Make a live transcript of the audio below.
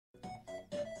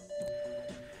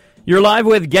You're live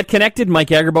with Get Connected. Mike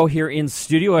Agerbo here in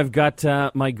studio. I've got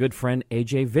my good friend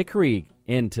AJ Vickery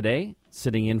in today,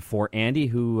 sitting in for Andy,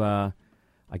 who I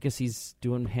guess he's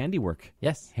doing handiwork.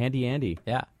 Yes. Handy Andy.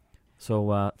 Yeah.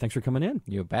 So thanks for coming in.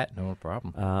 You bet. No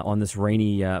problem. On this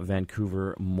rainy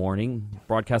Vancouver morning,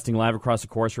 broadcasting live across the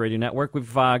Corus Radio Network.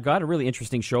 We've got a really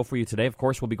interesting show for you today. Of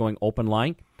course, we'll be going open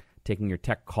line, taking your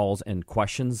tech calls and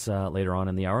questions later on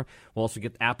in the hour. We'll also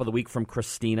get the App of the Week from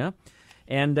Christina.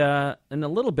 And in a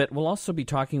little bit, we'll also be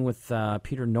talking with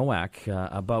Peter Nowak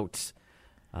about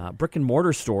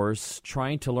brick-and-mortar stores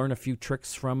trying to learn a few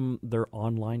tricks from their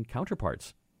online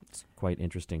counterparts. It's quite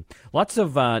interesting. Lots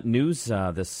of news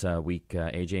this week,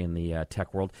 AJ, in the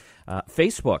tech world.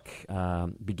 Facebook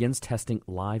begins testing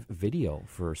live video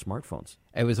for smartphones.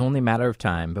 It was only a matter of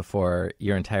time before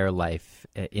your entire life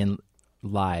in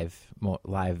live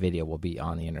video will be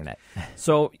on the internet.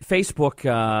 So Facebook,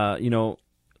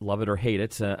 love it or hate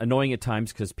it. Annoying at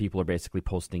times because people are basically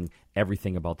posting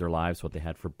everything about their lives, what they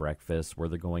had for breakfast, where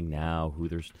they're going now, who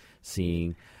they're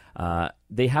seeing.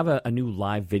 They have a new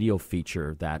live video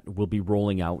feature that will be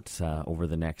rolling out over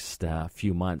the next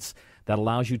few months that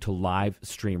allows you to live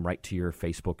stream right to your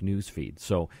Facebook news feed.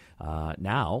 So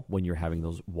now, when you're having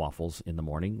those waffles in the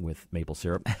morning with maple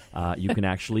syrup, you can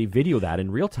actually video that in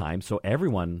real time so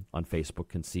everyone on Facebook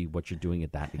can see what you're doing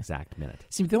at that exact minute.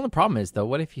 See, the only problem is, though,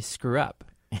 what if you screw up?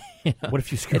 What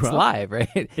if you screw up? It's live, right?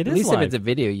 It At is least live. if it's a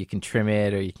video, you can trim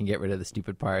it or you can get rid of the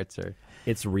stupid parts. Or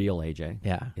It's real, AJ.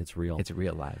 Yeah. It's real. It's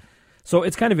real live. So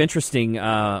it's kind of interesting.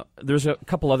 There's a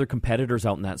couple other competitors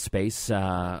out in that space.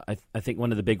 I think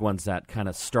one of the big ones that kind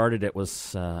of started it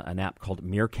was an app called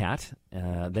Meerkat.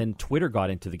 Then Twitter got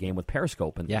into the game with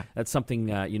Periscope, and Yeah. that's something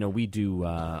we do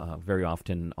very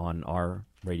often on our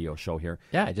radio show here.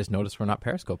 Yeah, I just noticed we're not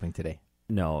periscoping today.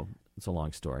 No, it's a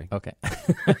long story. Okay.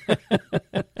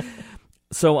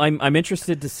 So I'm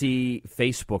interested to see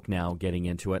Facebook now getting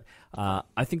into it.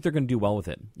 I think they're going to do well with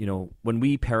it. When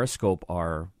we Periscope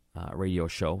our radio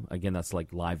show, again, that's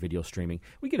like live video streaming,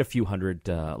 we get a few hundred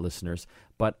listeners.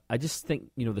 But I just think,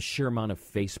 the sheer amount of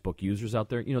Facebook users out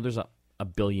there, there's a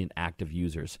billion active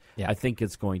users. Yeah. I think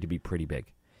it's going to be pretty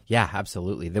big. Yeah,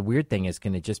 absolutely. The weird thing is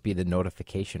going to just be the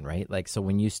notification, right? Like, so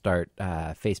when you start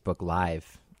Facebook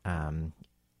Live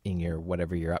in your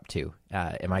whatever you're up to,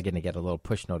 am I going to get a little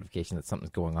push notification that something's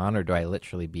going on, or do I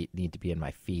literally need to be in my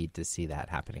feed to see that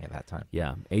happening at that time?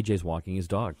 Yeah, AJ's walking his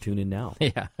dog. Tune in now.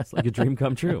 Yeah. It's like a dream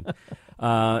come true.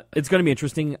 It's going to be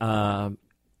interesting. I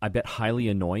bet highly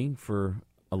annoying for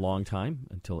a long time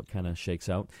until it kind of shakes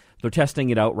out. They're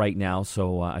testing it out right now,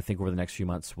 so I think over the next few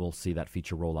months we'll see that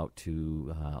feature roll out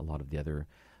to a lot of the other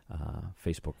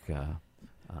Facebook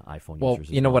iPhone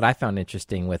users. Well, what I found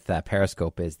interesting with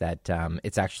Periscope is that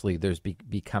it's actually there's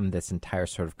become this entire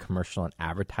sort of commercial and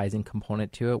advertising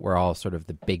component to it, where all sort of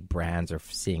the big brands are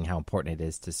seeing how important it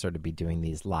is to sort of be doing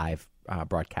these live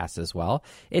broadcasts as well.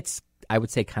 It's, I would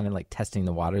say, kind of like testing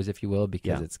the waters, if you will,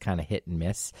 because it's kind of hit and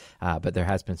miss. But there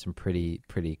has been some pretty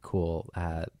cool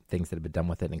things that have been done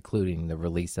with it, including the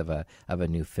release of a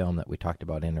new film that we talked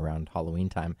about in around Halloween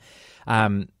time.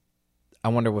 I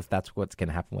wonder if that's what's going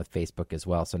to happen with Facebook as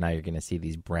well. So now you're going to see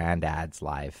these brand ads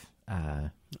live.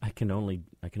 I can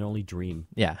only dream.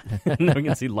 Yeah. Now we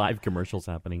can see live commercials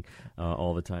happening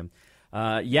all the time.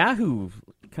 Yahoo,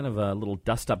 kind of a little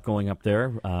dust up going up there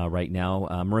right now.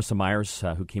 Marissa Myers,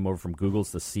 who came over from Google,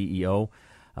 is the CEO.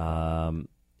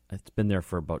 It's been there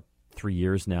for about 3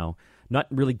 years now. Not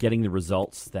really getting the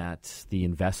results that the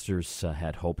investors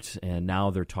had hoped, and now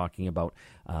they're talking about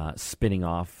spinning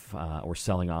off or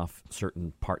selling off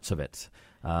certain parts of it.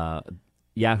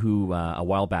 Yahoo, a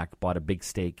while back, bought a big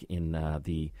stake in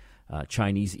the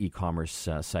Chinese e-commerce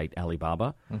site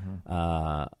Alibaba,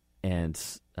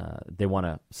 and they want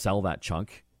to sell that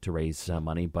chunk to raise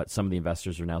money, but some of the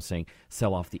investors are now saying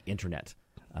sell off the internet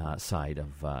side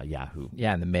of Yahoo.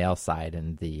 Yeah, and the mail side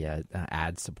and the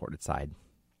ad-supported side.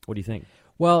 What do you think?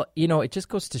 Well, it just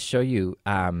goes to show you,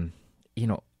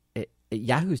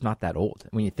 Yahoo's not that old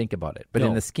when you think about it. But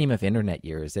in the scheme of internet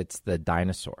years, it's the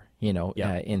dinosaur,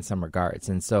 in some regards.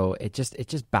 And so it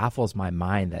just baffles my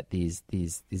mind that these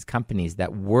companies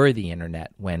that were the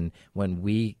internet when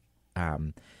we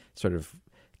sort of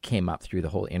came up through the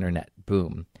whole internet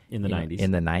boom in the 90s. In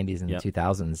the 90s and the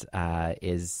 2000s,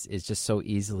 is just so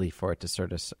easily for it to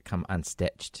sort of come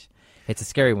unstitched. It's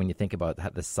scary when you think about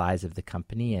the size of the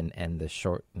company and the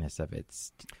shortness of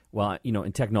its. Well,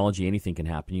 in technology, anything can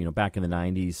happen. Back in the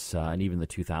 90s and even the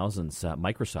 2000s,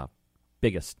 Microsoft,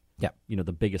 biggest. Yeah.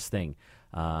 The biggest thing.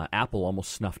 Apple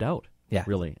almost snuffed out Yeah.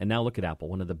 really. And now look at Apple,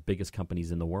 one of the biggest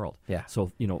companies in the world. Yeah.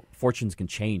 So, fortunes can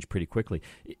change pretty quickly.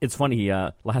 It's funny,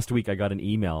 last week I got an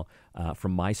email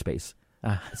from MySpace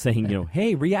saying,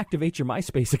 hey, reactivate your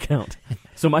MySpace account.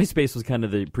 So MySpace was kind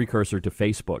of the precursor to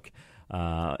Facebook.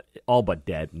 All but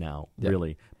dead now,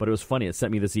 really. But it was funny. It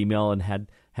sent me this email and had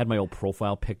my old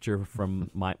profile picture from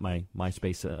my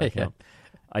MySpace account.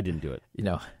 I didn't do it.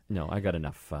 No, I got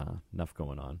enough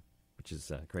going on, which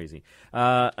is crazy.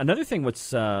 Another thing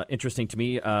what's interesting to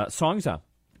me, Songza.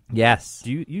 Yes.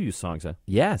 Do you use Songza?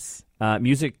 Yes.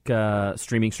 Music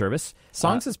streaming service.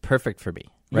 Songs is perfect for me,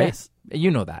 right? Yes.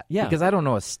 You know that. Yeah. Because I don't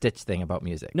know a stitch thing about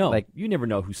music. No, you never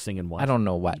know who's singing what. I don't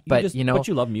know what. But you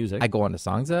love music. I go on to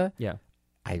Songza. Yeah.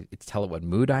 It's tell it what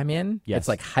mood I'm in. Yes. It's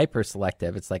like hyper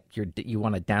selective. It's like you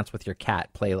want to dance with your cat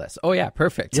playlist. Oh yeah,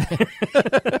 perfect.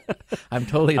 I'm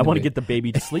totally. I want to get the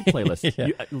baby to sleep playlist.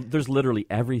 Yeah. There's literally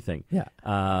everything. Yeah.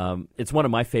 It's one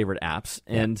of my favorite apps,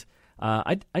 and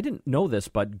I didn't know this,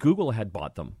 but Google had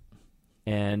bought them,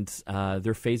 and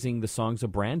they're phasing the Songza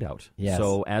brand out. Yes.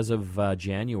 So as of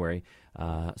January,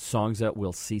 Songza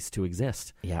will cease to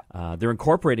exist. Yeah. They're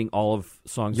incorporating all of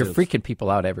Songza's. You're freaking people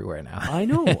out everywhere now. I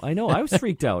know. I was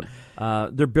freaked out.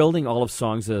 They're building all of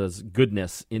Songza's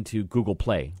goodness into Google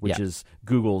Play, which is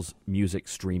Google's music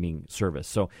streaming service.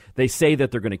 So they say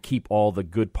that they're going to keep all the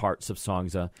good parts of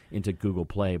Songza into Google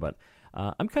Play, but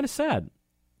I'm kind of sad.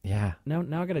 Yeah. Now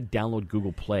I got to download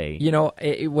Google Play.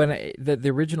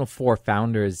 The original four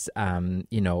founders, and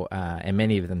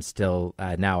many of them still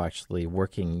now actually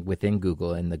working within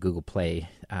Google in the Google Play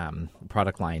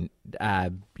product line,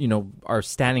 are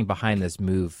standing behind this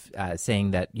move, saying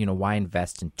that, why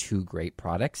invest in two great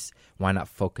products? Why not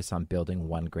focus on building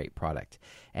one great product?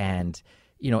 And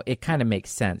it kind of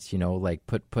makes sense, like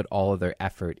put all of their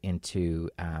effort into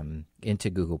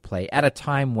Google Play at a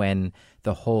time when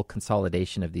the whole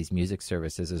consolidation of these music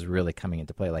services is really coming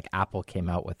into play. Like Apple came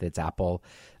out with its Apple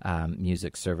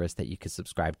music service that you could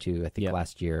subscribe to, I think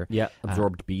last year. Yeah,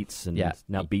 absorbed Beats, and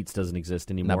now Beats doesn't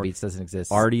exist anymore. Now Beats doesn't exist.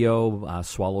 Rdio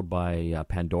swallowed by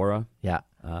Pandora. Yeah.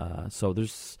 So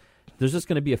there's just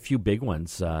going to be a few big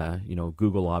ones.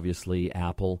 Google, obviously,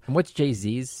 Apple. And what's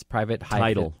Jay-Z's private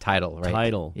Tidal? Tidal, right?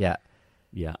 Tidal. Yeah.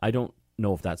 Yeah, I don't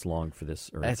know if that's long for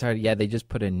this. That's hard. Yeah, they just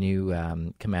put a new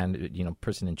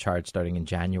person in charge starting in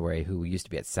January who used to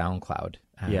be at SoundCloud.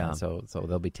 So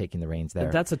they'll be taking the reins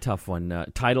there. That's a tough one.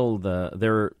 Tidal,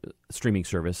 their streaming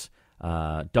service,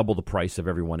 double the price of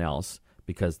everyone else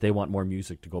because they want more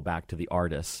music to go back to the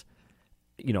artists.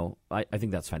 I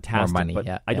think that's fantastic. More money,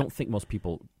 but I don't think most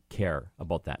people care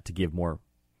about that, to give more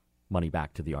money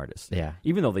back to the artists. Yeah.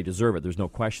 Even though they deserve it, there's no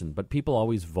question. But people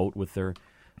always vote with their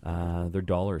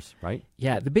dollars, right?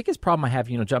 Yeah. The biggest problem I have,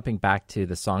 jumping back to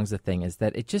the Songza thing, is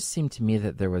that it just seemed to me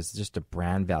that there was just a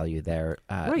brand value there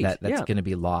that's going to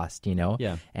be lost.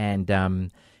 Yeah. And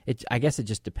I guess it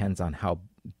just depends on how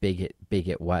big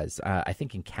it was. I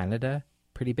think in Canada,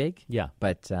 pretty big. Yeah.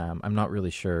 But I'm not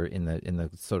really sure in the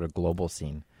sort of global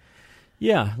scene.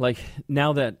 Yeah, like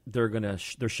now that they're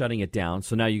shutting it down,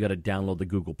 so now you got to download the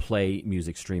Google Play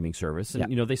music streaming service,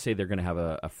 and they say they're going to have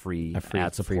a free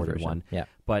ad-supported one. Yeah,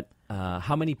 but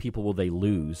how many people will they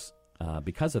lose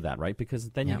because of that? Right?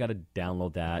 Because then you got to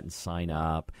download that and sign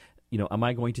up. Am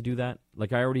I going to do that?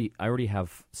 Like I already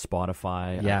have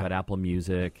Spotify. I've got Apple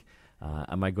Music.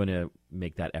 Am I going to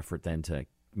make that effort then to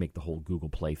make the whole Google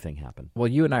Play thing happen? Well,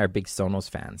 you and I are big Sonos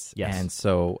fans. Yes. And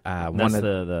so one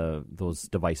of those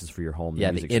devices for your home.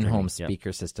 The in-home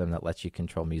speaker system that lets you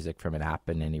control music from an app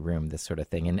in any room, this sort of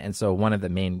thing. And so one of the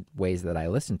main ways that I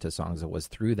listened to Songza was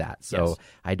through that. So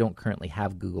I don't currently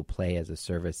have Google Play as a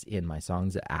service in my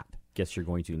Songza app. Guess you're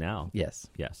going to now. Yes.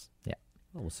 Yeah.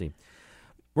 Well, we'll see.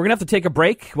 We're going to have to take a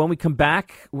break. When we come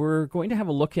back, we're going to have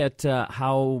a look at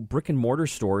how brick-and-mortar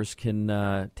stores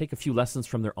can take a few lessons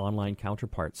from their online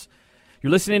counterparts.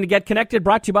 You're listening to Get Connected,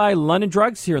 brought to you by London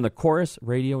Drugs here on the Chorus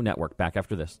Radio Network. Back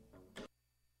after this.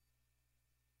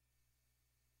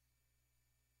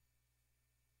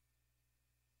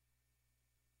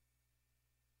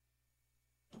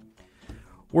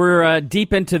 We're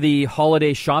deep into the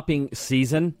holiday shopping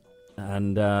season.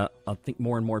 And I think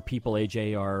more and more people,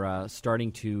 AJ, are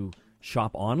starting to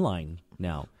shop online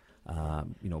now.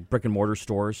 Brick and mortar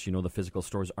stores, the physical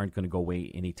stores aren't going to go away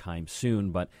anytime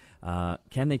soon. But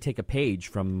can they take a page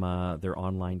from their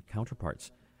online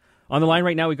counterparts? On the line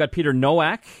right now, we've got Peter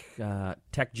Nowak,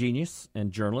 tech genius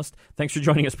and journalist. Thanks for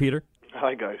joining us, Peter.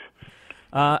 Hi, guys.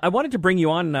 I wanted to bring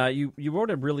you on. You wrote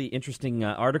a really interesting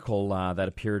article that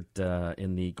appeared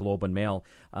in the Globe and Mail,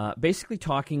 basically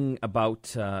talking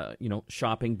about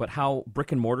shopping, but how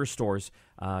brick and mortar stores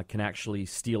can actually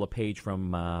steal a page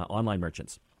from online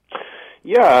merchants.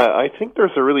 Yeah, I think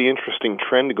there's a really interesting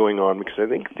trend going on because I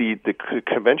think the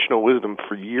conventional wisdom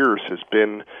for years has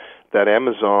been that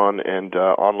Amazon and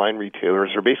online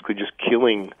retailers are basically just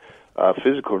killing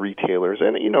physical retailers.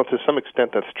 And, to some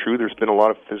extent that's true. There's been a lot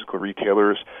of physical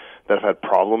retailers that have had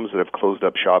problems, that have closed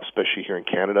up shop, especially here in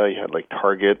Canada. You had like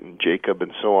Target and Jacob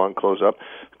and so on close up.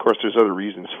 Of course, there's other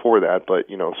reasons for that, but,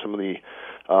 some of the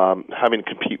having to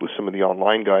compete with some of the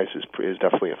online guys is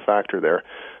definitely a factor there.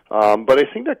 But I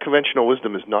think that conventional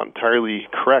wisdom is not entirely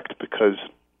correct because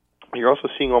you're also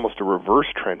seeing almost a reverse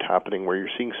trend happening where you're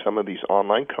seeing some of these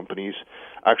online companies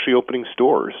actually opening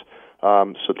stores.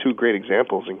 So two great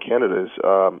examples in Canada is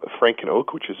Frank and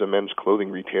Oak, which is a men's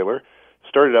clothing retailer,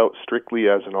 started out strictly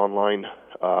as an online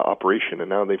operation, and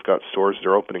now they've got stores.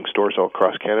 They're opening stores all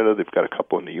across Canada. They've got a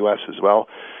couple in the U.S. as well.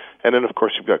 And then, of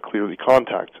course, you've got Clearly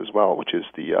Contacts as well, which is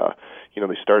they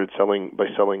started selling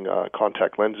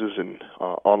contact lenses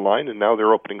online, and now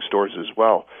they're opening stores as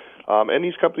well. And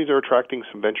these companies are attracting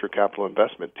some venture capital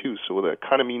investment too. So that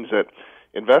kind of means that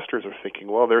investors are thinking,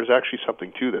 well, there's actually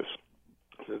something to this.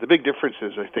 The big difference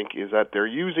is that they're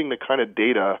using the kind of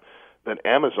data that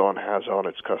Amazon has on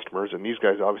its customers, and these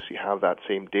guys obviously have that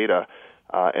same data,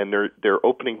 and they're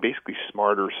opening basically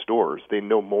smarter stores. They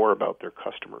know more about their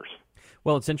customers.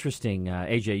 Well, it's interesting,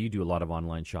 AJ. You do a lot of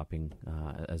online shopping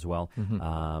as well.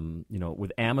 Mm-hmm.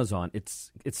 With Amazon,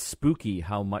 it's spooky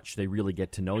how much they really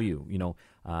get to know you.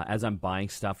 As I'm buying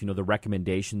stuff, the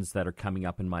recommendations that are coming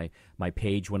up in my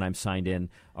page when I'm signed in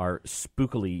are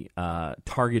spookily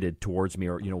targeted towards me,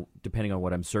 or depending on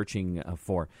what I'm searching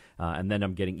for. And then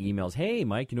I'm getting emails. Hey,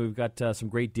 Mike, we've got some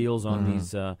great deals on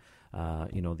these.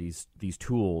 These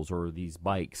tools or these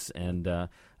bikes, and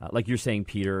like you're saying,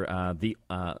 Peter,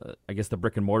 I guess the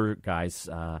brick and mortar guys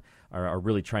are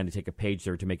really trying to take a page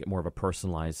there to make it more of a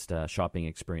personalized shopping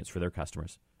experience for their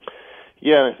customers.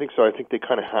 Yeah, I think so. I think they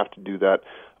kind of have to do that,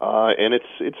 and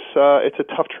it's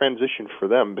a tough transition for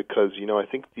them because I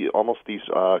think these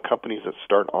companies that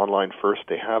start online first,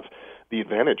 they have the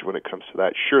advantage when it comes to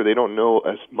that. Sure, they don't know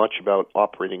as much about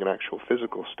operating an actual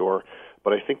physical store,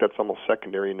 but I think that's almost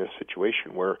secondary in this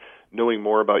situation where knowing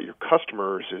more about your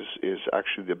customers is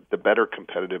actually the better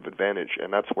competitive advantage,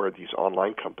 and that's where these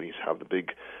online companies have the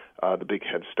big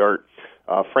head start.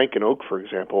 Frank and Oak, for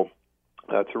example,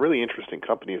 it's a really interesting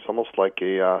company. It's almost like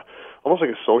a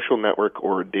social network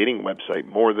or a dating website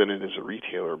more than it is a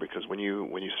retailer, because when you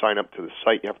sign up to the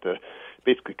site, you have to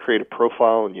basically create a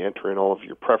profile and you enter in all of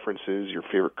your preferences, your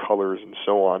favorite colors, and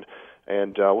so on.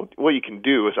 And what you can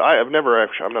do is, I'm not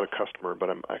a customer, but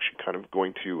I'm actually kind of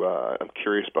I'm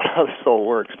curious about how this all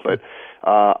works, but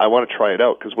I want to try it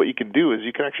out, because what you can do is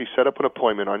you can actually set up an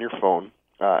appointment on your phone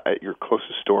at your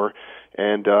closest store,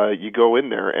 and you go in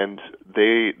there, and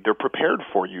they're prepared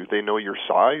for you. They know your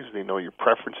size, they know your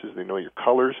preferences, they know your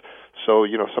colors. So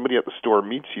somebody at the store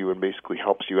meets you and basically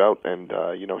helps you out, and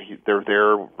they're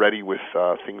there ready with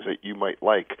things that you might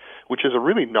like, which is a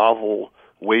really novel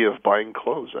way of buying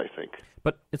clothes, I think.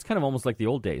 But it's kind of almost like the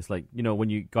old days, like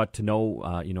when you got to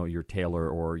know your tailor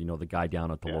or the guy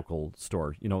down at the local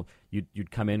store.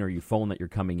 You'd come in, or you phone that you're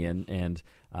coming in, and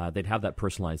they'd have that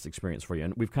personalized experience for you.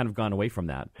 And we've kind of gone away from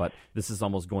that, but this is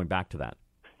almost going back to that.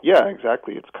 Yeah,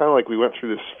 exactly. It's kind of like we went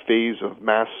through this phase of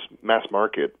mass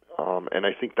market, and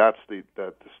I think that's the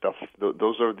stuff.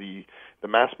 Those are the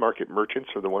mass market merchants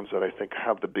are the ones that I think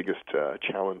have the biggest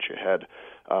challenge ahead.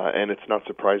 And it's not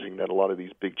surprising that a lot of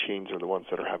these big chains are the ones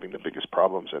that are having the biggest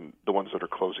problems and the ones that are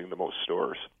closing the most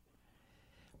stores.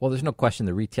 Well, there's no question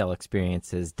the retail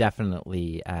experience is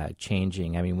definitely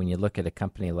changing. I mean, when you look at a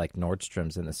company like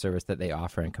Nordstrom's and the service that they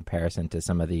offer in comparison to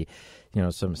some of the,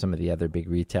 some of the other big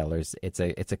retailers,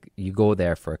 you go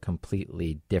there for a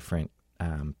completely different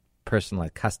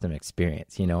personalized custom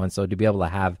experience, and so to be able to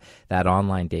have that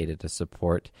online data to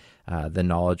support the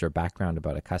knowledge or background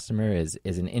about a customer is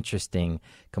an interesting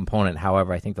component.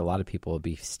 However, I think a lot of people will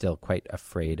be still quite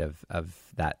afraid of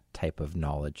that type of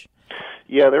knowledge.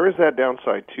 Yeah, there is that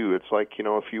downside too. It's like,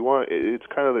 if you want, it's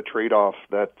kind of the trade-off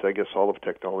that I guess all of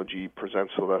technology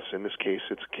presents with us. In this case,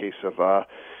 it's a case of,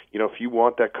 if you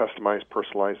want that customized,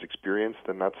 personalized experience,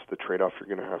 then that's the trade-off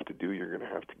you're going to have to do. You're going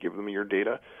to have to give them your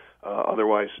data.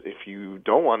 Otherwise, if you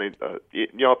don't want it,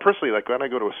 personally, like when I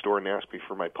go to a store and they ask me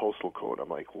for my postal code, I'm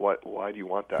like, what? Why do you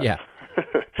want that? Yeah.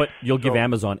 But you'll give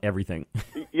Amazon everything.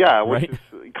 Yeah, which right?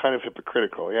 is kind of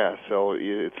hypocritical. Yeah, so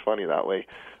it's funny that way.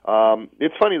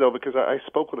 It's funny though, because I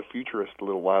spoke with a futurist a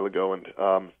little while ago,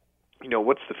 and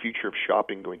what's the future of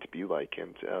shopping going to be like?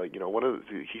 And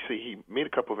he made a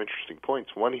couple of interesting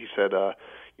points. One, he said,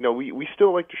 we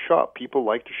still like to shop. People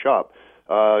like to shop.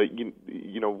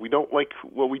 we don't like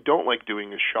what we don't like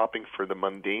doing is shopping for the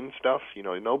mundane stuff.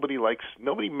 Nobody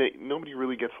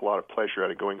really gets a lot of pleasure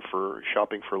out of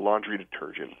shopping for laundry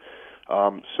detergent.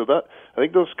 So that I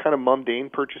think those kind of mundane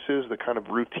purchases, the kind of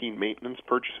routine maintenance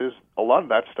purchases, a lot of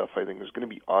that stuff I think is going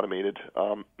to be automated.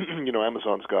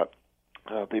 Amazon's got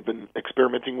they've been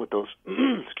experimenting with those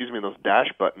those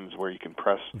dash buttons where you can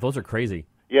press. Those are crazy.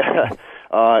 Yeah.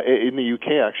 In the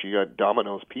UK, actually,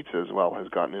 Domino's Pizza as well has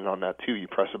gotten in on that too. You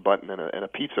press a button and a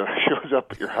pizza shows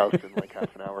up at your house in like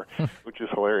half an hour, which is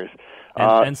hilarious.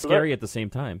 And scary at the same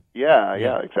time.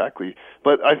 Yeah, exactly.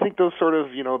 But I think those sort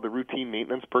of, the routine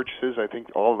maintenance purchases, I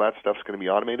think all of that stuff's going to be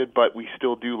automated, but we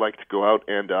still do like to go out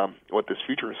and what this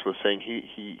futurist was saying,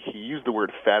 he used the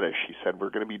word fetish. He said we're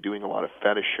going to be doing a lot of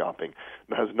fetish shopping.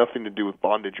 It has nothing to do with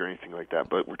bondage or anything like that,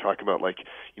 but we're talking about the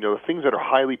things that are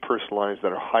highly personalized,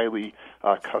 that are highly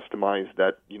customized,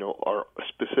 that, are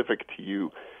specific to you.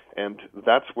 And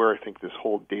that's where I think this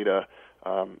whole data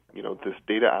this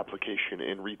data application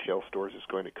in retail stores is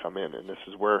going to come in. And this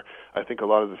is where I think a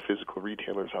lot of the physical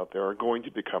retailers out there are going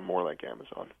to become more like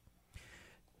Amazon.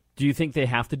 Do you think they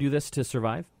have to do this to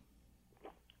survive?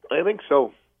 I think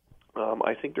so.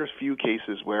 I think there's few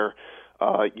cases where,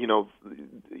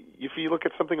 if you look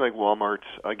at something like Walmart,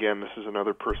 again, this is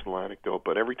another personal anecdote,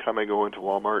 but every time I go into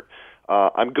Walmart,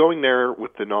 I'm going there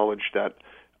with the knowledge that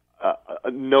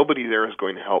nobody there is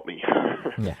going to help me.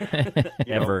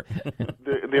 Ever.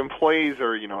 The employees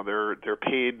are, they're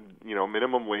paid,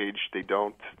 minimum wage.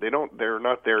 They're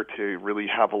not there to really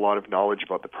have a lot of knowledge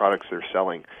about the products they're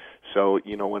selling. So,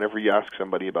 whenever you ask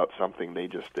somebody about something, they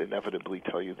just inevitably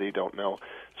tell you they don't know.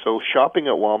 So shopping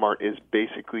at Walmart is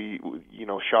basically,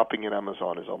 shopping at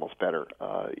Amazon is almost better.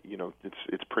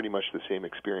 It's pretty much the same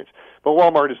experience. But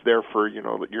Walmart is there for,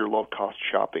 your low-cost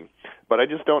shopping. But I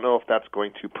just don't know if that's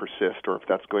going to persist or if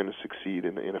that's going to succeed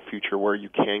in a future where you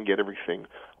can get everything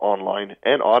online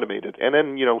and automated. And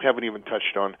then, we haven't even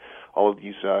touched on all of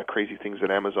these crazy things that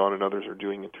Amazon and others are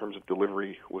doing in terms of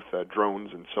delivery with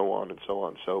drones and so on and so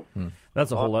on. So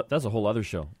that's a whole other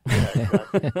show. Yeah,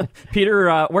 exactly.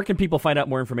 Peter, where can people find out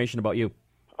more information about you?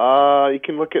 You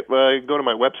can go to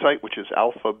my website, which is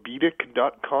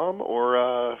alphabedic.com,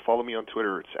 or follow me on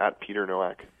Twitter. It's at Peter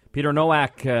Nowak. Peter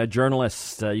Nowak,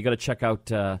 journalist. You got to check out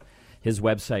his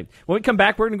website. When we come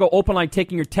back, we're going to go open line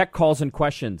taking your tech calls and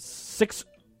questions.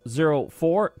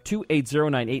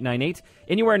 604-280-9898.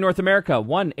 Anywhere in North America,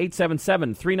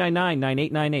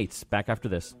 1-877-399-9898. Back after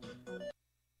this.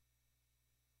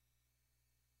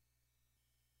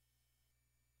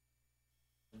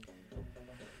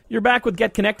 You're back with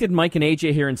Get Connected. Mike and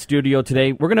AJ here in studio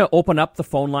today. We're going to open up the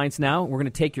phone lines now. We're going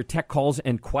to take your tech calls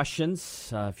and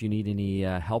questions. If you need any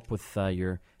help with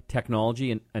your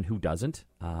technology, and who doesn't,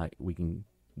 we can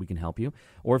help you.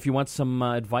 Or if you want some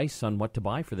advice on what to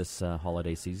buy for this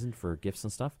holiday season for gifts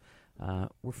and stuff,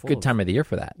 we're full. Good time of the year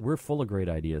for that. We're full of great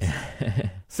ideas.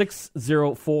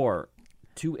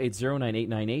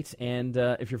 604-280-9898. And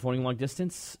if you're phoning long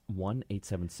distance,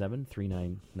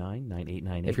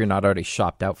 1-877-399-9898. If you're not already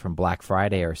shopped out from Black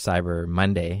Friday or Cyber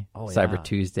Monday, Cyber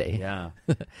Tuesday. Yeah.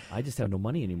 I just have no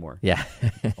money anymore. Yeah.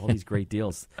 All these great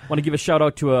deals. I want to give a shout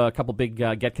out to a couple big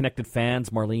Get Connected fans,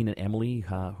 Marlene and Emily,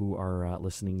 who are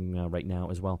listening right now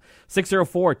as well.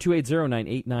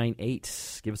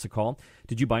 604-280-9898. Give us a call.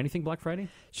 Did you buy anything Black Friday?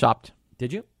 Shopped.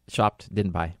 Did you? Shopped,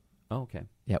 didn't buy. Oh, okay.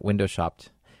 Yeah, window shopped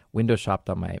on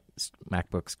my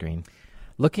MacBook screen.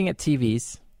 Looking at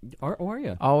TVs. Are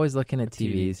you? Always looking at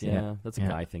TVs. Yeah, that's a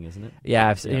guy thing, isn't it? Yeah,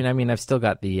 I've still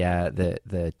got the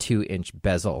 2-inch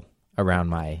bezel around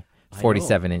my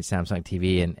 47-inch Samsung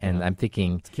TV, and I'm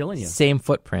thinking, it's killing you. Same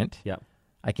footprint. Yeah,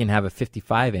 I can have a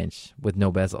 55-inch with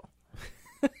no bezel.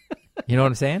 You know what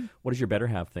I'm saying? What does your better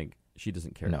half think? She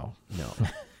doesn't care. No. No.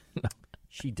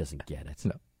 She doesn't get it.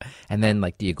 No. And then,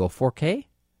 do you go 4K?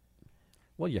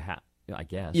 Well, you have. I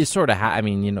guess. You sort of have.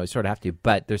 You sort of have to.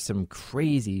 But there's some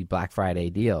crazy Black Friday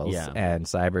deals and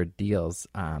Cyber deals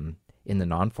in the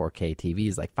non-4K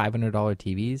TVs, like $500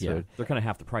 TVs. Yeah, they're kind of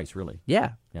half the price, really.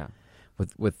 Yeah. Yeah.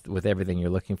 With everything you're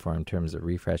looking for in terms of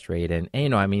refresh rate. And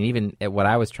even what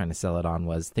I was trying to sell it on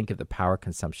was think of the power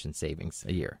consumption savings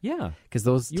a year. Yeah. Because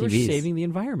those You're TVs. saving the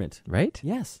environment. Right?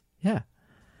 Yes. Yeah.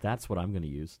 That's what I'm going to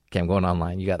use. Okay, I'm going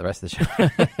online. You got the rest of the show.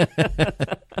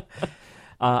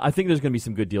 I think there's going to be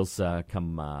some good deals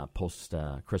come post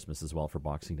Christmas as well for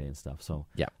Boxing Day and stuff. So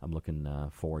yeah, I'm looking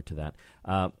forward to that.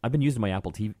 I've been using my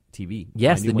Apple TV.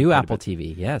 Yes, the new Apple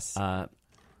TV. Yes.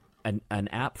 An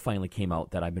app finally came out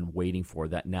that I've been waiting for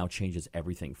that now changes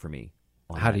everything for me.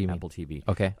 How do you mean? Apple TV.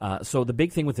 Okay. So the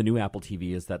big thing with the new Apple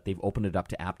TV is that they've opened it up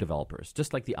to app developers,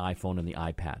 just like the iPhone and the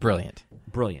iPad. Brilliant.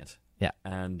 Brilliant. Yeah.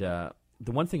 And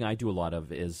the one thing I do a lot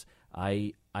of is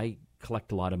I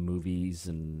collect a lot of movies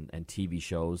and TV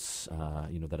shows,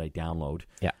 that I download.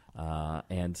 Yeah.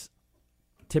 And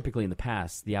typically in the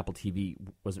past, the Apple TV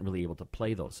wasn't really able to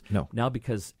play those. No. Now,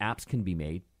 because apps can be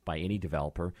made by any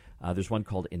developer, there's one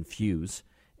called Infuse,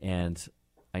 and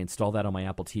I install that on my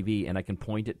Apple TV, and I can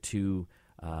point it to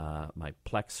my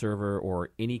Plex server or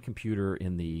any computer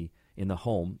in the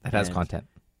home That has content.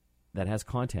 That has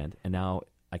content, and now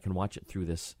I can watch it through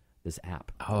this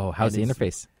app. Oh, how's the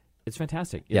interface? It's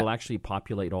fantastic. Yeah. It'll actually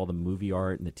populate all the movie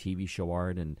art and the TV show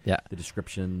art and the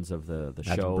descriptions of the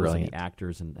shows brilliant. and the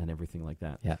actors and everything like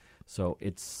that. Yeah. So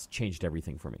it's changed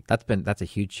everything for me. That's a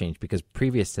huge change, because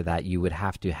previous to that, you would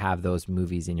have to have those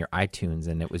movies in your iTunes,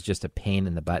 and it was just a pain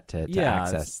in the butt to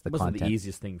access the it wasn't content. the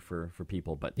easiest thing for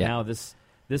people, but Yeah. now this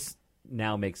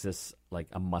now makes this like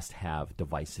a must-have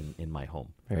device in my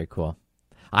home. Very cool.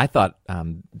 I thought,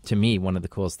 to me, one of the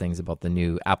coolest things about the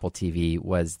new Apple TV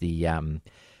was the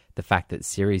fact that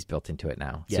Siri's built into it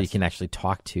now, so you Yes. can actually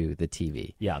talk to the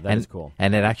TV. Yeah, that is cool.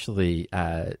 And it actually,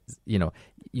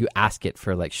 you ask it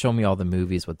for like, show me all the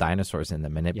movies with dinosaurs in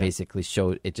them, and it basically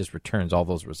it just returns all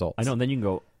those results. I know, and then you can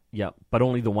go, but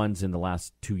only the ones in the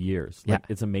last 2 years. Like, Yeah.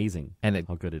 it's amazing And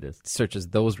how good it is. searches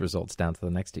those results down to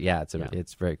the next.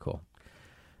 It's very cool.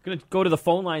 Going to go to the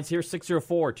phone lines here,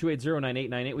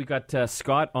 604-280-9898. We got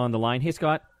Scott on the line. Hey,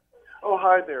 Scott. Oh,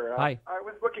 hi there. Hi. I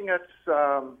was looking at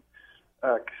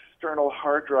external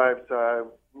hard drives.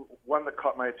 One that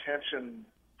caught my attention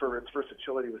for its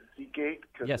versatility was Seagate,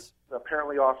 because Yes. it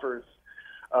apparently offers,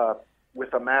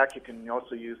 with a Mac, you can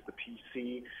also use the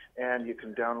PC, and you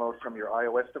can download from your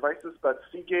iOS devices. But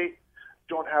Seagate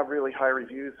don't have really high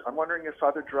reviews. I'm wondering if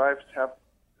other drives have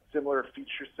similar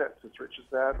feature sets as rich as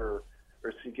that, or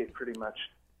Seagate pretty much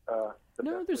the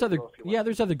No, best there's way other to go if you want.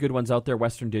 there's other good ones out there.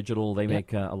 Western Digital, they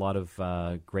make a lot of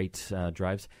great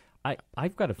drives.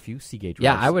 I've got a few Seagate drives.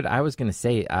 Yeah, I was going to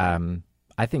say,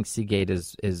 I think Seagate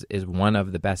is one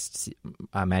of the best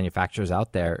manufacturers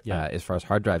out there as far as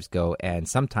hard drives go, and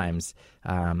sometimes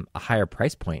a higher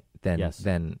price point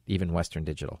than even Western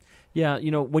Digital. Yeah,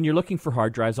 when you're looking for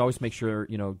hard drives, always make sure,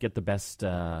 get the best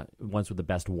ones with the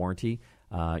best warranty.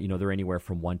 They're anywhere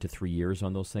from 1 to 3 years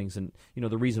on those things. And,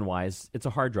 the reason why is it's a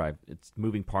hard drive. It's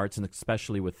moving parts, and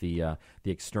especially with the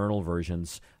external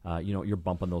versions, you're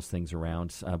bumping those things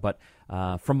around. But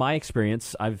from my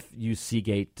experience, I've used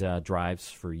Seagate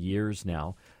drives for years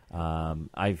now.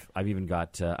 I've even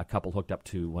got a couple hooked up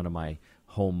to one of my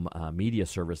home media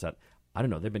servers that, I don't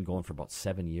know, they've been going for about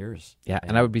 7 years. Yeah,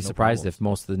 and I would be no surprised problems. if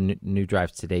most of the new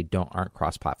drives today aren't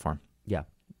cross-platform. Yeah,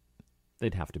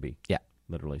 they'd have to be. Yeah.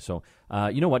 Literally. So,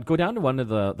 you know what? Go down to one of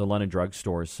the London drug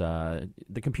stores.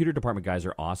 The computer department guys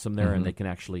are awesome there, and they can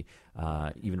actually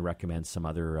even recommend some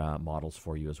other models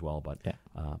for you as well. But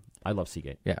I love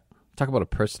Seagate. Yeah. Talk about a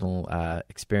personal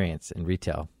experience in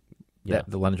retail. Yeah.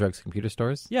 The London Drugs computer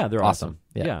stores? Yeah, they're awesome.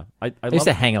 Yeah. I I used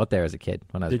to hang out there as a kid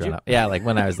when I was Did growing you? up. Yeah, like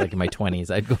when I was like in my 20s,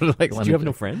 I'd go to like Did London. you have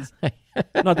no friends?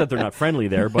 Not that they're not friendly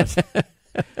there, but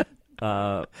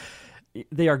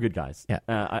they are good guys. Yeah.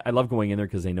 I love going in there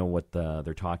because they know what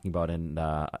they're talking about, and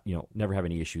never have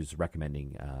any issues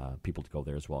recommending people to go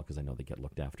there as well, because I know they get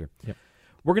looked after. Yep.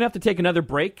 We're going to have to take another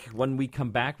break. When we come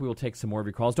back, we will take some more of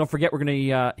your calls. Don't forget, we're going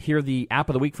to hear the app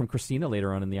of the week from Christina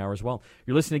later on in the hour as well.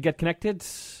 You're listening to Get Connected.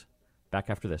 Back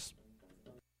after this.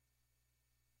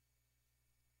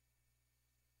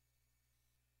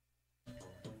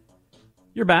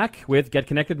 You're back with Get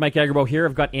Connected. Mike Agarbo here.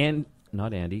 I've got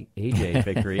AJ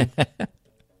Victory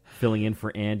filling in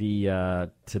for Andy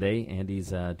today. Andy's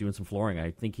doing some flooring.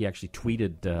 I think he actually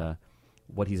tweeted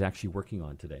what he's actually working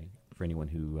on today for anyone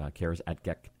who cares at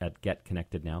Get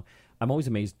Connected now. I'm always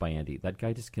amazed by Andy. That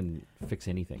guy just can fix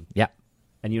anything. Yeah.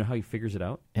 And you know how he figures it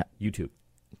out? Yeah. YouTube.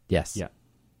 Yes. Yeah.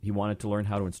 He wanted to learn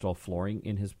how to install flooring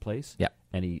in his place. Yeah.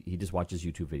 And he just watches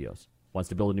YouTube videos. Wants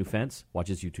to build a new fence,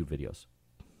 watches YouTube videos.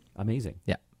 Amazing.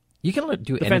 Yeah. You can do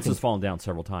The anything. fence has fallen down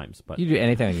several times, but You do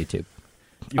anything on YouTube.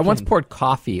 You I once can- poured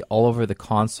coffee all over the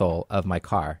console of my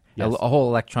car. Yes. A whole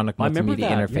electronic I remember multimedia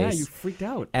that. interface. Yeah, you freaked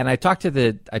out. And I talked to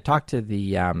the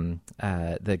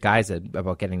guys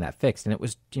about getting that fixed, and it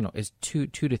was is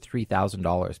 $2,000 to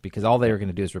 $3,000 because all they were going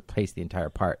to do is replace the entire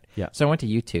part. Yeah. So I went to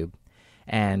YouTube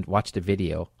and watched a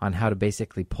video on how to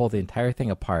basically pull the entire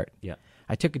thing apart. Yeah.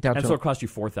 I took it down And to so it cost you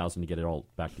 $4,000 to get it all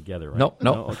back together, right? no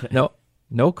Okay.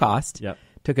 no cost. Yep.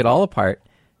 Took it all apart,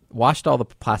 washed all the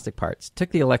plastic parts, took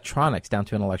the electronics down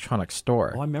to an electronics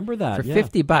store. Oh, I remember that. For yeah.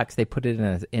 $50, they put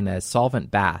it in a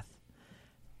solvent bath,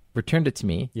 returned it to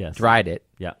me, Yes. dried it,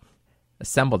 Yeah.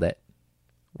 assembled it.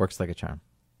 Works like a charm.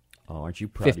 Oh, aren't you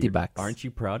proud? $50. Aren't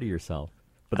you proud of yourself?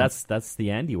 But that's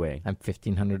the Andy way. I'm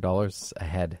 $1,500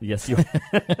 ahead. Yes, you.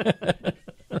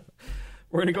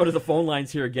 We're going to go to the phone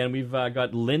lines here again. We've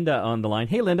got Linda on the line.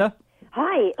 Hey, Linda.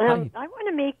 Hi. Hi. I want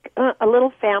to make a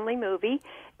little family movie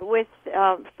with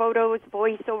photos,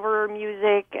 voiceover,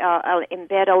 music. I'll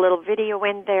embed a little video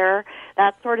in there,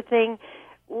 that sort of thing.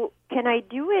 Can I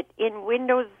do it in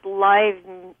Windows Live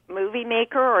Movie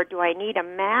Maker, or do I need a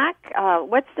Mac?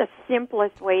 What's the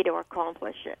simplest way to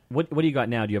accomplish it? What do you got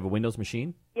now? Do you have a Windows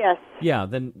machine? Yes. Yeah,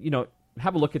 then,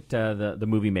 have a look at the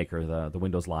Movie Maker, the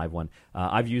Windows Live one.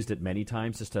 I've used it many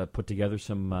times just to put together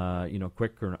some,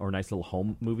 quick or nice little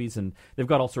home movies. And they've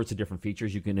got all sorts of different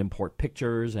features. You can import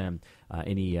pictures and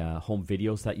any home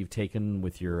videos that you've taken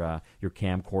with your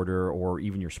camcorder or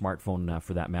even your smartphone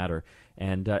for that matter.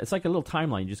 And it's like a little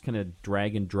timeline. You just kind of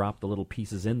drag and drop the little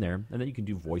pieces in there. And then you can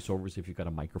do voiceovers if you've got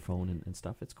a microphone and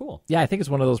stuff. It's cool. Yeah, I think it's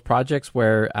one of those projects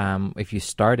where if you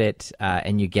start it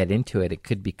and you get into it, it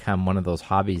could become one of those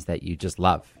hobbies that you just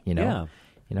love, Yeah.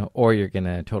 Or you're going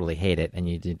to totally hate it and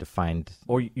you need to find...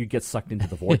 Or you get sucked into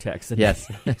the vortex and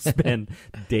Yes. spend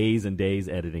days and days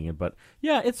editing it. But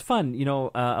yeah, it's fun.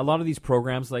 A lot of these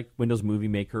programs like Windows Movie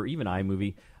Maker, even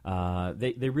iMovie,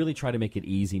 they really try to make it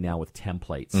easy now with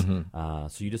templates.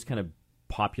 So you just kind of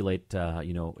populate,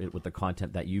 it with the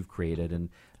content that you've created, and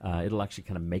it'll actually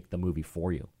kind of make the movie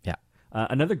for you. Yeah.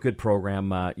 Another good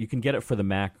program, you can get it for the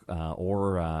Mac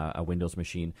or a Windows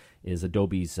machine, is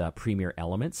Adobe's Premiere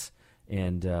Elements.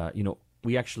 And,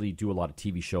 we actually do a lot of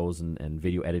TV shows and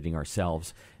video editing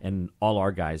ourselves. And all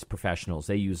our guys, professionals,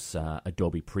 they use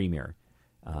Adobe Premiere.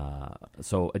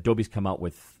 So Adobe's come out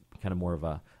with kind of more of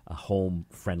a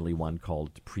home-friendly one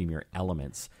called Premiere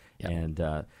Elements. Yep.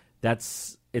 And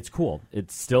it's cool.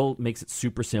 It still makes it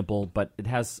super simple, but it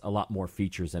has a lot more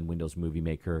features than Windows Movie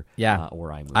Maker or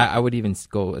iMovie. I would even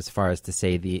go as far as to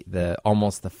say the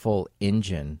almost the full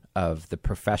engine of the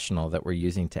professional that we're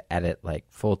using to edit like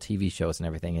full TV shows and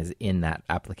everything is in that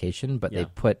application, but they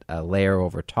put a layer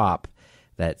over top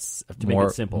that's more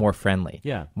friendly,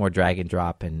 more drag and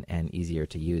drop and easier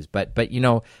to use. But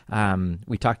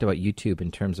we talked about YouTube in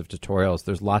terms of tutorials.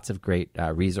 There's lots of great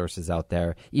resources out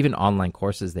there, even online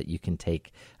courses that you can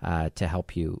take to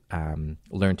help you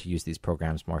learn to use these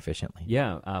programs more efficiently.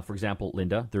 Yeah, for example,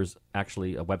 Linda, there's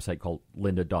actually a website called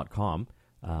lynda.com.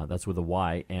 That's with a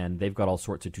Y, and they've got all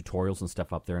sorts of tutorials and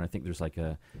stuff up there, and I think there's like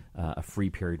a free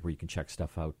period where you can check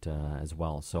stuff out as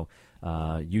well. So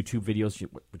YouTube videos,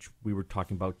 which we were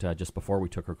talking about just before we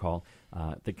took our call,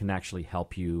 that can actually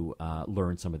help you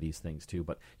learn some of these things too.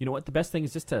 But you know what? The best thing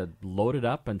is just to load it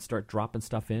up and start dropping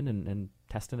stuff in and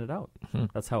testing it out.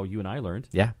 That's how you and I learned.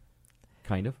 Yeah.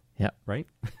 Kind of. Yeah. Right?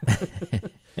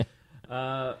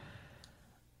 We're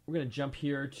going to jump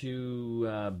here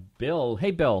to Bill. Hey,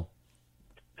 Bill.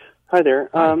 Hi there.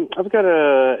 I've got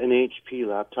an HP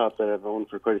laptop that I've owned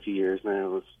for quite a few years, and I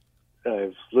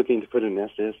was looking to put an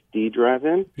SSD drive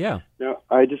in. Yeah. Now,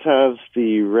 I just have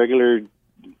the regular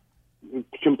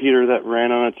computer that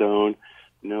ran on its own.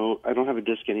 No, I don't have a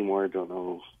disk anymore. I don't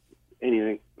know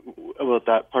anything about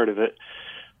that part of it.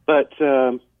 But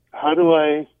how do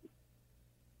I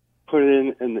put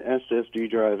it in an SSD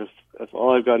drive if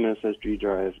all I've got an SSD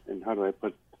drive, and how do I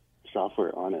put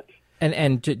software on it?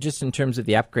 And just in terms of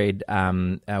the upgrade,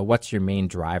 what's your main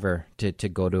driver to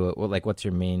go to it? Well, like, what's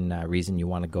your main reason you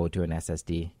want to go to an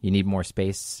SSD? You need more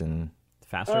space and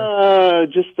faster?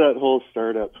 Just that whole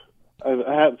startup.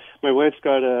 I have my wife's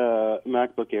got a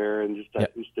MacBook Air, and just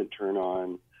that instant turn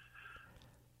on.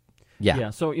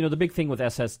 Yeah. So, the big thing with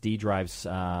SSD drives,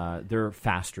 they're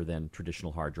faster than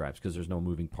traditional hard drives because there's no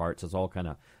moving parts. It's all kind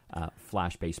of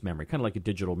flash-based memory, kind of like a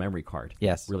digital memory card.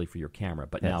 Yes. Really for your camera,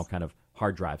 but now kind of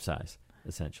hard drive size,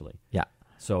 essentially. Yeah.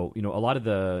 So, a lot of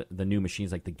the new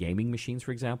machines, like the gaming machines,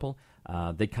 for example,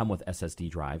 they come with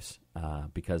SSD drives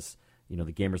because,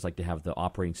 the gamers like to have the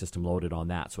operating system loaded on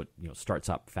that, so it, starts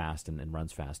up fast and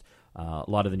runs fast. A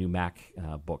lot of the new Mac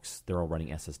books, they're all running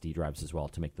SSD drives as well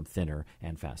to make them thinner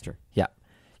and faster. Yeah.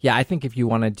 Yeah, I think if you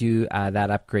want to do that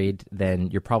upgrade,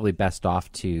 then you're probably best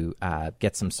off to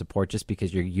get some support just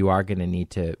because you are going to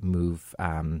need to move.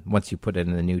 Once you put it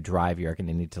in the new drive, you're going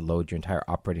to need to load your entire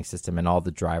operating system and all the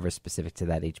drivers specific to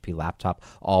that HP laptop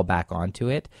all back onto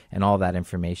it. And all that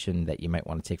information that you might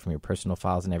want to take from your personal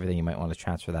files and everything, you might want to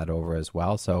transfer that over as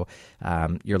well. So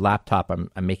your laptop, I'm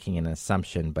making an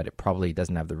assumption, but it probably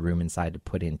doesn't have the room inside to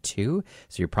put in two.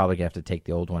 So you're probably going to have to take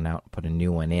the old one out and put a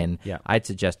new one in. Yeah. I'd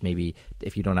suggest maybe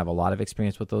if you don't don't have a lot of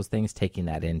experience with those things, taking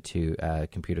that into a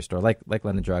computer store like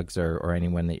London Drugs or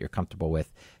anyone that you're comfortable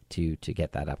with to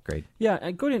get that upgrade. Yeah,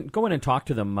 and go in and talk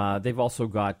to them. They've also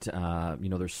got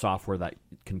there's software that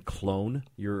can clone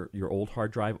your old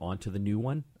hard drive onto the new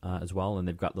one as well, and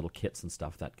they've got little kits and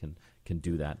stuff that can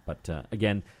do that. But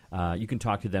again, you can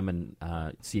talk to them and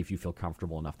see if you feel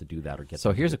comfortable enough to do that or get.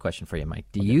 So here's a question for you, Mike.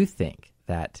 Do you think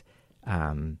that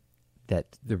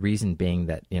that the reason being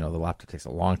that the laptop takes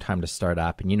a long time to start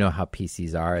up, and you know how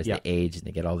PCs are as they age and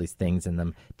they get all these things in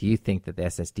them, do you think that the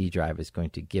SSD drive is going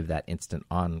to give that instant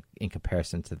on in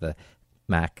comparison to the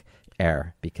Mac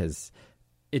Air? Because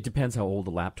it depends how old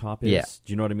the laptop is. Yeah.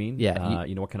 Do you know what I mean? Yeah.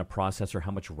 You know what kind of processor,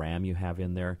 how much RAM you have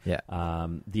in there. Yeah.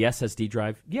 The SSD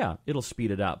drive, it'll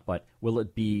speed it up, but will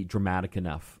it be dramatic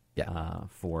enough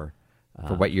for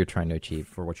what you're trying to achieve?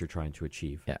 For what you're trying to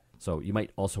achieve. Yeah. So you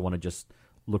might also want to just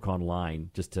look online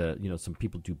just to, some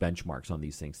people do benchmarks on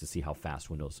these things to see how fast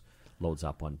Windows loads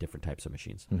up on different types of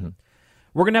machines. Mm-hmm.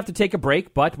 We're going to have to take a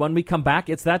break, but when we come back,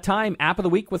 it's that time. App of the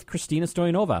Week with Christina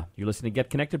Stoyanova. You're listening to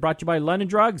Get Connected, brought to you by London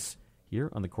Drugs,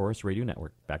 here on the Chorus Radio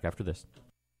Network. Back after this.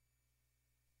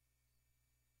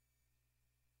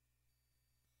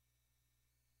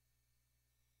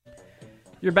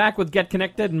 You're back with Get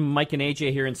Connected, and Mike and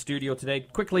AJ here in studio today.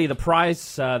 Quickly, the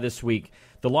prize this week,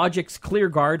 the Logix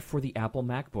ClearGuard for the Apple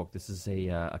MacBook. This is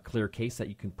a clear case that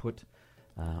you can put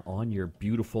on your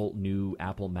beautiful new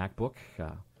Apple MacBook.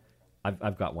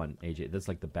 I've got one, AJ. That's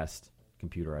like the best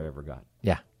computer I've ever got.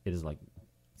 Yeah. It's like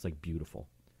beautiful.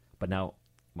 But now,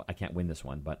 I can't win this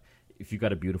one, but if you've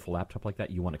got a beautiful laptop like that,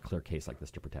 you want a clear case like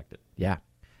this to protect it. Yeah.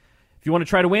 If you want to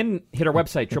try to win, hit our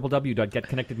website,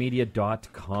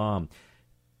 www.getconnectedmedia.com.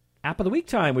 App of the Week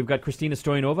time. We've got Christina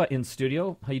Stoyanova in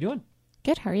studio. How you doing?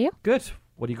 Good. How are you? Good.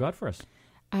 What do you got for us?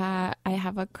 I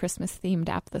have a Christmas-themed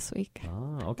app this week.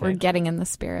 Oh, okay. We're getting in the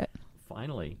spirit.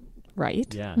 Finally.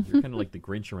 Right? Yeah, you're kind of like the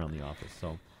Grinch around the office,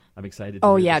 so I'm excited.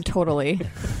 Oh, yeah, totally.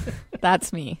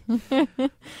 That's me. So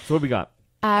what do we got?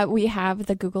 We have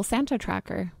the Google Santa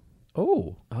Tracker.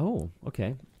 Oh,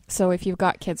 okay. So if you've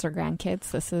got kids or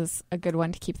grandkids, this is a good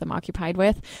one to keep them occupied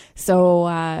with.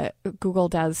 So Google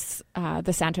does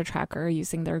the Santa Tracker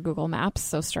using their Google Maps.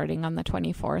 So starting on the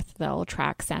 24th, they'll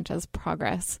track Santa's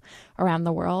progress around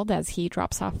the world as he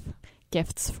drops off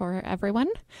gifts for everyone.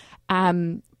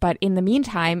 But in the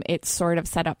meantime, it's sort of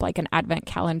set up like an advent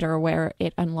calendar where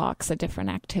it unlocks a different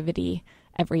activity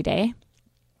every day.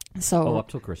 So up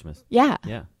till Christmas. Yeah.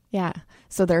 Yeah. Yeah.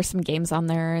 So there's some games on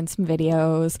there and some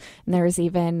videos. And there's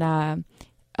even a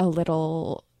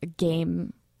little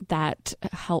game that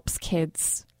helps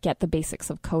kids get the basics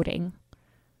of coding.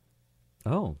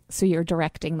 Oh. So you're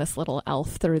directing this little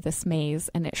elf through this maze,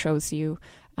 and it shows you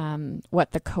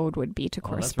what the code would be to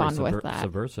correspond with that.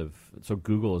 Subversive. So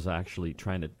Google is actually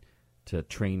trying to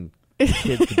train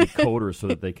kids to be coders so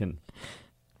that they can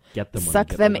get them. Suck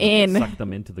them in. Suck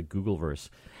them into the Googleverse.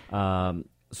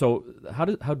 So how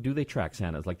do they track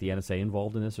Santa? Is like the NSA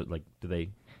involved in this, or like do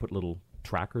they put little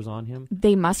trackers on him?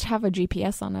 They must have a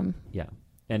GPS on him. Yeah.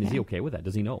 And is he okay with that?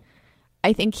 Does he know?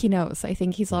 I think he knows. I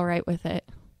think he's all right with it.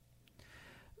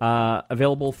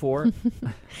 Available for?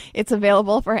 It's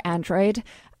available for Android,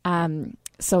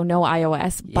 so no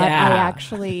iOS. But I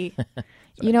actually,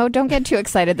 don't get too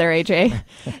excited there, AJ.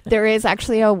 There is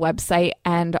actually a website,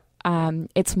 and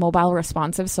it's mobile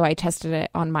responsive, so I tested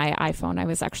it on my iPhone. I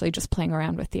was actually just playing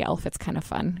around with the elf. It's kind of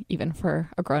fun, even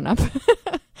for a grown-up.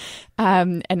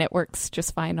 And it works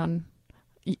just fine on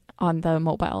the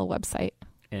mobile website.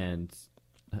 And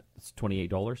it's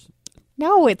 $28?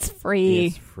 No, it's free.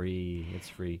 It's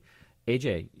free.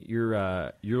 AJ,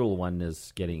 your little one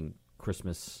is getting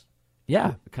Christmas.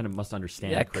 Yeah. Kind of must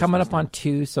understand. Yeah, Christmas coming up now. on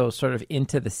 2, so sort of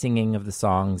into the singing of the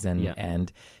songs,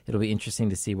 and it'll be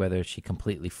interesting to see whether she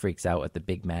completely freaks out at the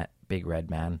big red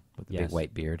man with the big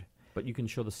white beard. But you can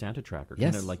show the Santa Tracker.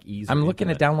 Yes. Kind of like easy. I'm looking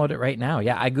to download it right now.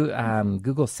 Yeah, I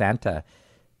Google Santa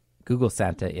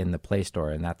in the Play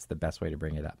Store, and that's the best way to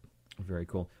bring it up. Very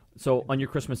cool. So on your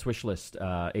Christmas wish list,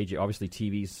 AJ, obviously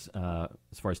TVs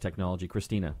as far as technology.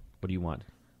 Christina, what do you want?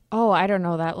 Oh, I don't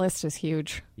know. That list is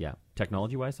huge. Yeah.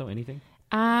 Technology-wise, though, anything?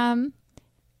 Yeah,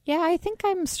 I think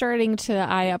I'm starting to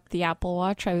eye up the Apple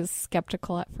Watch. I was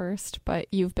skeptical at first, but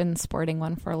you've been sporting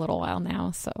one for a little while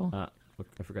now, so. Look,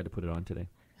 I forgot to put it on today.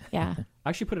 Yeah. I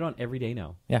actually put it on every day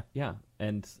now. Yeah. Yeah,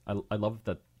 and I love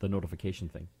the notification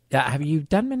thing. Yeah, have you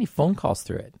done many phone calls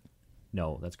through it?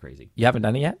 No, that's crazy. You haven't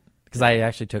done it yet? Because I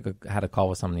actually had a call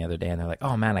with someone the other day, and they're like,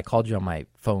 "Oh man, I called you on my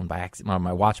phone by accident, on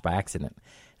my watch by accident."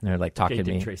 And they're like talking to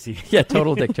Dick me. Tracy. Yeah,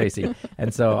 total Dick Tracy.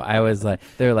 And so I was like,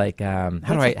 they're like, how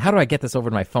do I get this over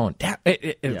to my phone? Damn.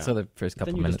 So the first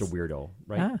couple then you're minutes. just a weirdo,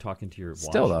 right? Talking to your watch.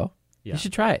 Still though, Yeah. you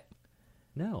should try it.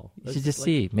 No. You should just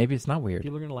see. Maybe it's not weird.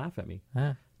 People are going to laugh at me.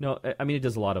 Huh? No, I mean, it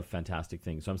does a lot of fantastic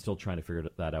things, so I'm still trying to figure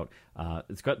that out.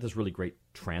 It's got this really great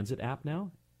transit app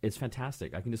now. It's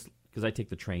fantastic. I can just, because I take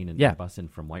the train and the bus in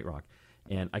from White Rock,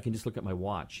 and I can just look at my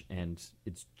watch, and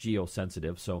it's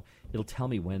geo-sensitive, so it'll tell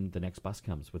me when the next bus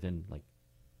comes within, like,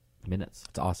 minutes.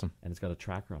 It's awesome. And it's got a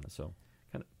tracker on it, so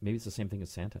kind of maybe it's the same thing as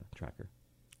Santa tracker.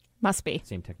 Must be.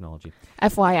 Same technology.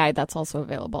 FYI, that's also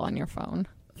available on your phone.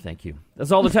 Thank you.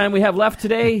 That's all the time we have left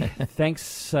today.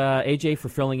 Thanks, AJ, for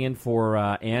filling in for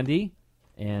Andy.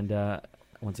 And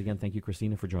once again, thank you,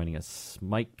 Christina, for joining us.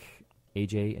 Mike,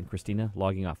 AJ, and Christina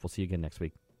logging off. We'll see you again next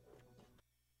week.